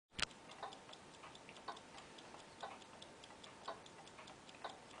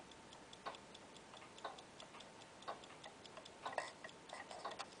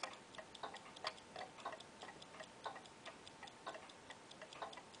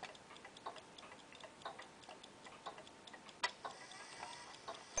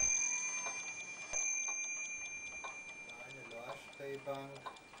Drehbank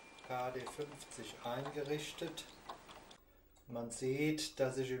KD50 eingerichtet. Man sieht,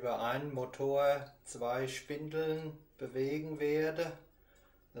 dass ich über einen Motor zwei Spindeln bewegen werde.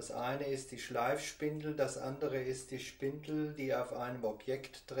 Das eine ist die Schleifspindel, das andere ist die Spindel, die auf einem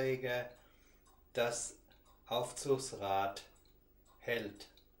Objektträger das Aufzugsrad hält.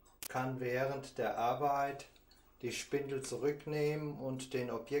 Ich kann während der Arbeit die Spindel zurücknehmen und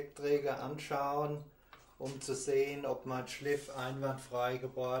den Objektträger anschauen, um zu sehen, ob mein Schliff einwandfrei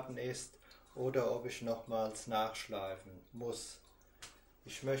geworden ist oder ob ich nochmals nachschleifen muss.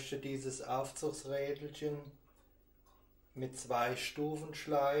 Ich möchte dieses Aufzugsrädelchen mit 2 Stufen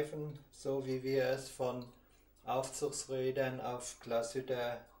schleifen, so wie wir es von Aufzugsrädern auf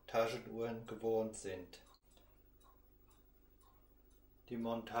Glashütter Taschenuhren gewohnt sind. Die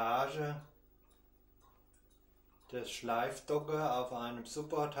Montage des Schleifdocker auf einem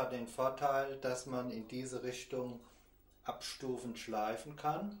Support hat den Vorteil, dass man in diese Richtung abstufend schleifen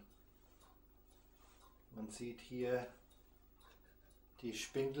kann. Man sieht hier die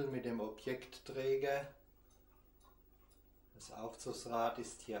Spindel mit dem Objektträger. Das Aufzugsrad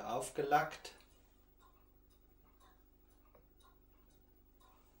ist hier aufgelackt.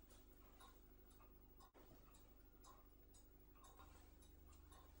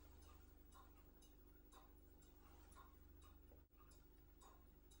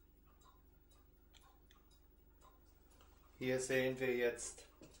 Hier sehen wir jetzt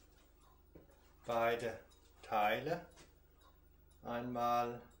beide Teile.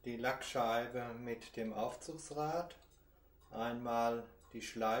 Einmal die Lackscheibe mit dem Aufzugsrad, einmal die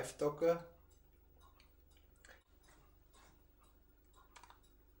Schleifdocke.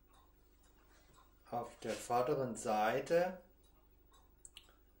 Auf der vorderen Seite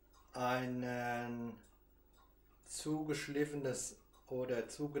ein zugeschliffenes oder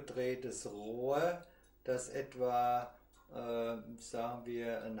zugedrehtes Rohr, das etwa sagen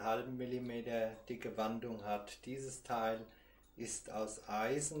wir einen halben Millimeter dicke Wandung hat. Dieses Teil ist aus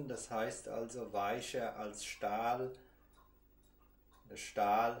Eisen, das heißt also weicher als Stahl. Der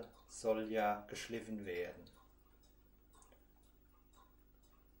Stahl soll ja geschliffen werden.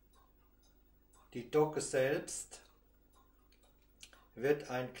 Die Docke selbst wird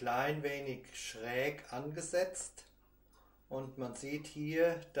ein klein wenig schräg angesetzt und man sieht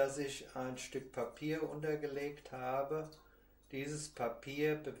hier, dass ich ein Stück Papier untergelegt habe. Dieses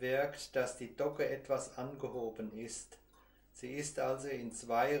Papier bewirkt, dass die Docke etwas angehoben ist. Sie ist also in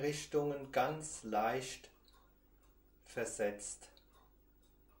 2 Richtungen ganz leicht versetzt.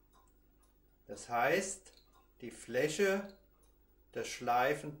 Das heißt, die Fläche des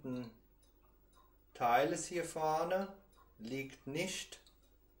schleifenden Teiles hier vorne liegt nicht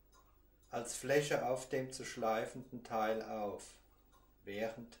als Fläche auf dem zu schleifenden Teil auf,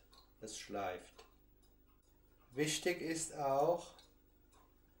 während es schleift. Wichtig ist auch,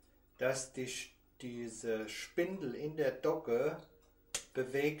 dass diese Spindel in der Docke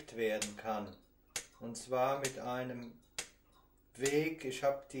bewegt werden kann. Und zwar mit einem Weg, ich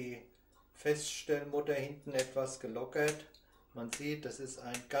habe die Feststellmutter hinten etwas gelockert. Man sieht, das ist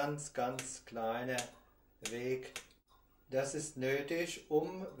ein ganz kleiner Weg. Das ist nötig,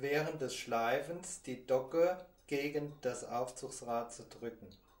 um während des Schleifens die Docke gegen das Aufzugsrad zu drücken.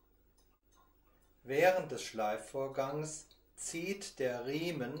 Während des Schleifvorgangs zieht der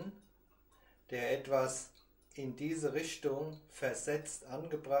Riemen, der etwas in diese Richtung versetzt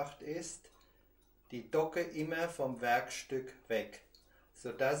angebracht ist, die Docke immer vom Werkstück weg,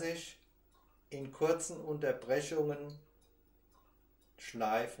 sodass ich in kurzen Unterbrechungen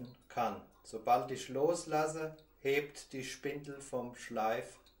schleifen kann. Sobald ich loslasse, hebt die Spindel vom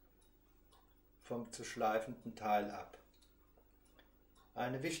zu schleifenden Teil ab.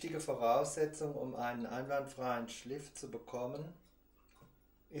 Eine wichtige Voraussetzung, um einen einwandfreien Schliff zu bekommen,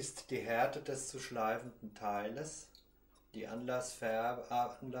 ist die Härte des zu schleifenden Teiles. Die Anlassfarbe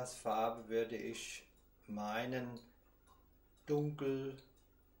würde ich meinen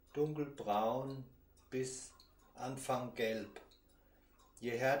dunkelbraun bis Anfang gelb.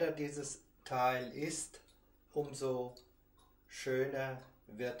 Je härter dieses Teil ist, umso schöner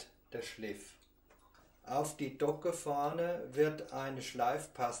wird der Schliff. Auf die Docke vorne wird eine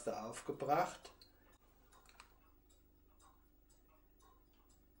Schleifpaste aufgebracht.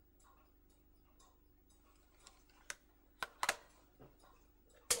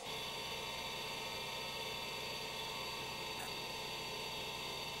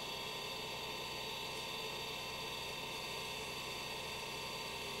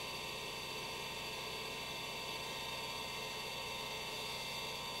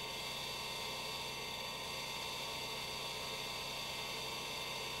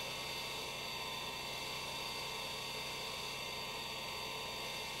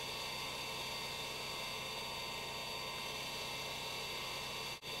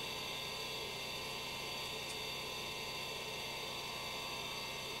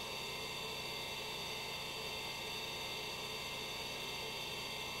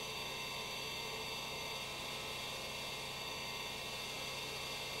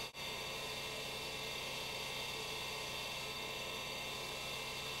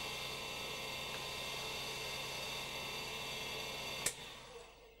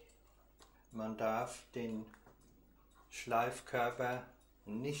 Man darf den Schleifkörper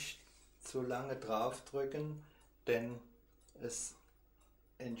nicht zu lange draufdrücken, denn es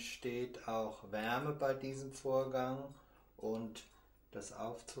entsteht auch Wärme bei diesem Vorgang und das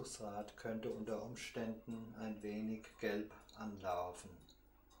Aufzugsrad könnte unter Umständen ein wenig gelb anlaufen.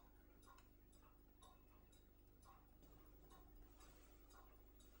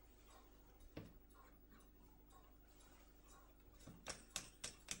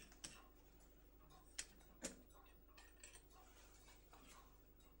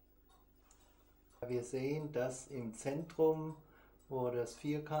 Wir sehen, dass im Zentrum, wo das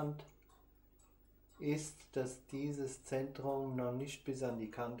Vierkant ist, dass dieses Zentrum noch nicht bis an die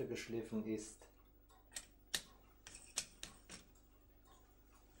Kante geschliffen ist.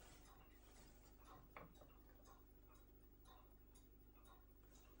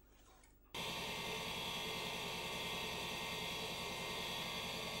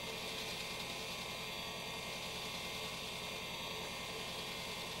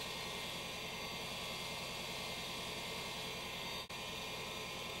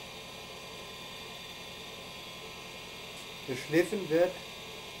 Geschliffen wird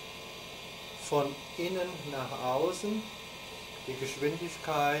von innen nach außen. Die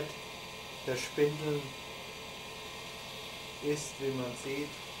Geschwindigkeit der Spindeln ist, wie man sieht,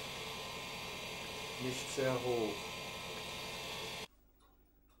 nicht sehr hoch.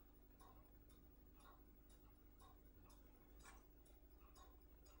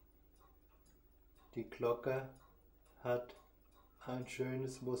 Die Glocke hat ein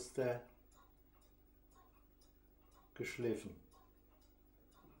schönes Muster geschliffen.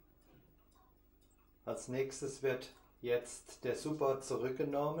 Als nächstes wird jetzt der Support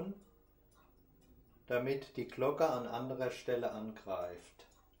zurückgenommen, damit die Glocke an anderer Stelle angreift.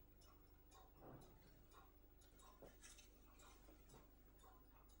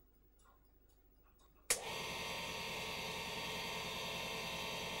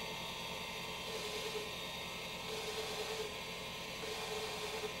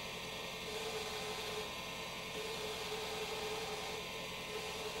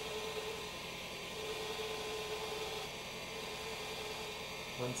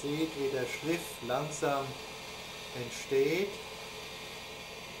 Man sieht, wie der Schliff langsam entsteht.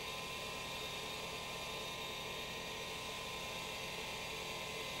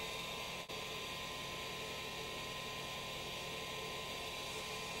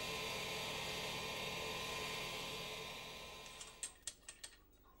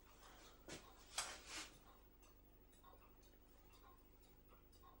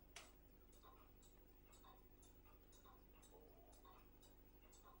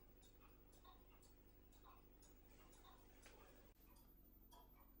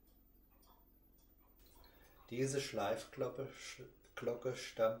 Diese Schleifglocke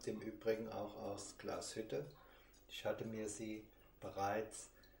stammt im Übrigen auch aus Glashütte. Ich hatte mir sie bereits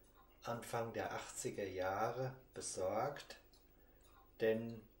Anfang der 80er Jahre besorgt,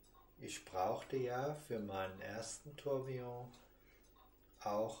 denn ich brauchte ja für meinen ersten Tourbillon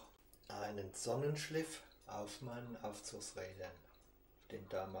auch einen Sonnenschliff auf meinen Aufzugsrädern, den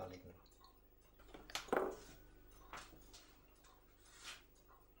damaligen.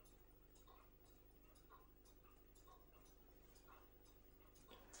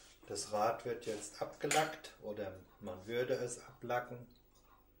 Das Rad wird jetzt abgelackt oder man würde es ablacken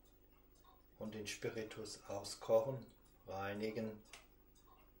und den Spiritus auskochen, reinigen.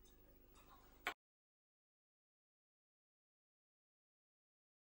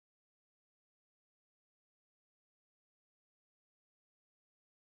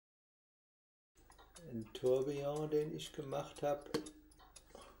 Ein Tourbillon, den ich gemacht habe,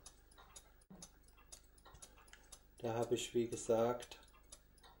 da habe ich, wie gesagt,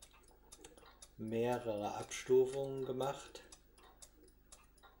 mehrere Abstufungen gemacht.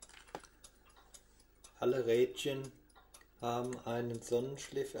 Alle Rädchen haben einen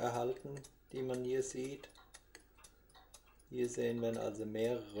Sonnenschliff erhalten, die man hier sieht. Hier sehen wir also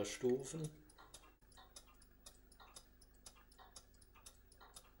mehrere Stufen.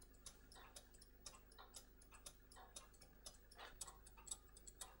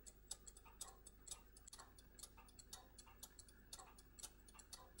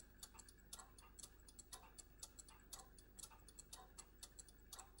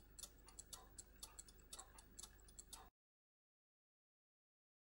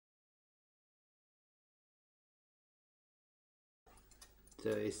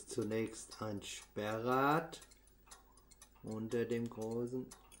 Da ist zunächst ein Sperrrad unter dem großen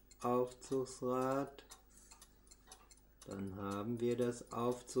Aufzugsrad. Dann haben wir das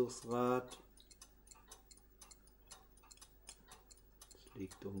Aufzugsrad. Das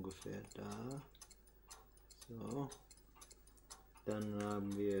liegt ungefähr da. So. Dann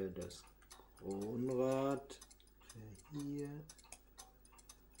haben wir das Kronrad für hier.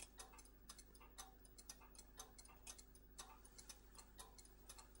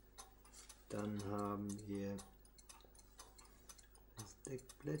 Dann haben wir das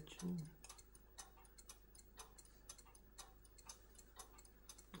Deckblättchen.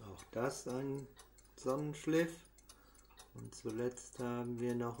 Auch das ein Sonnenschliff. Und zuletzt haben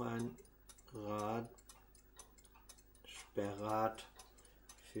wir noch ein Sperrrad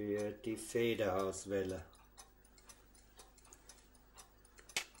für die Federauswelle.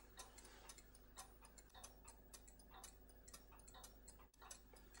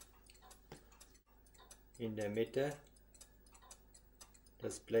 In der Mitte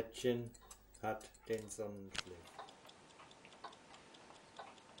das Blättchen hat den Sonnenschliff.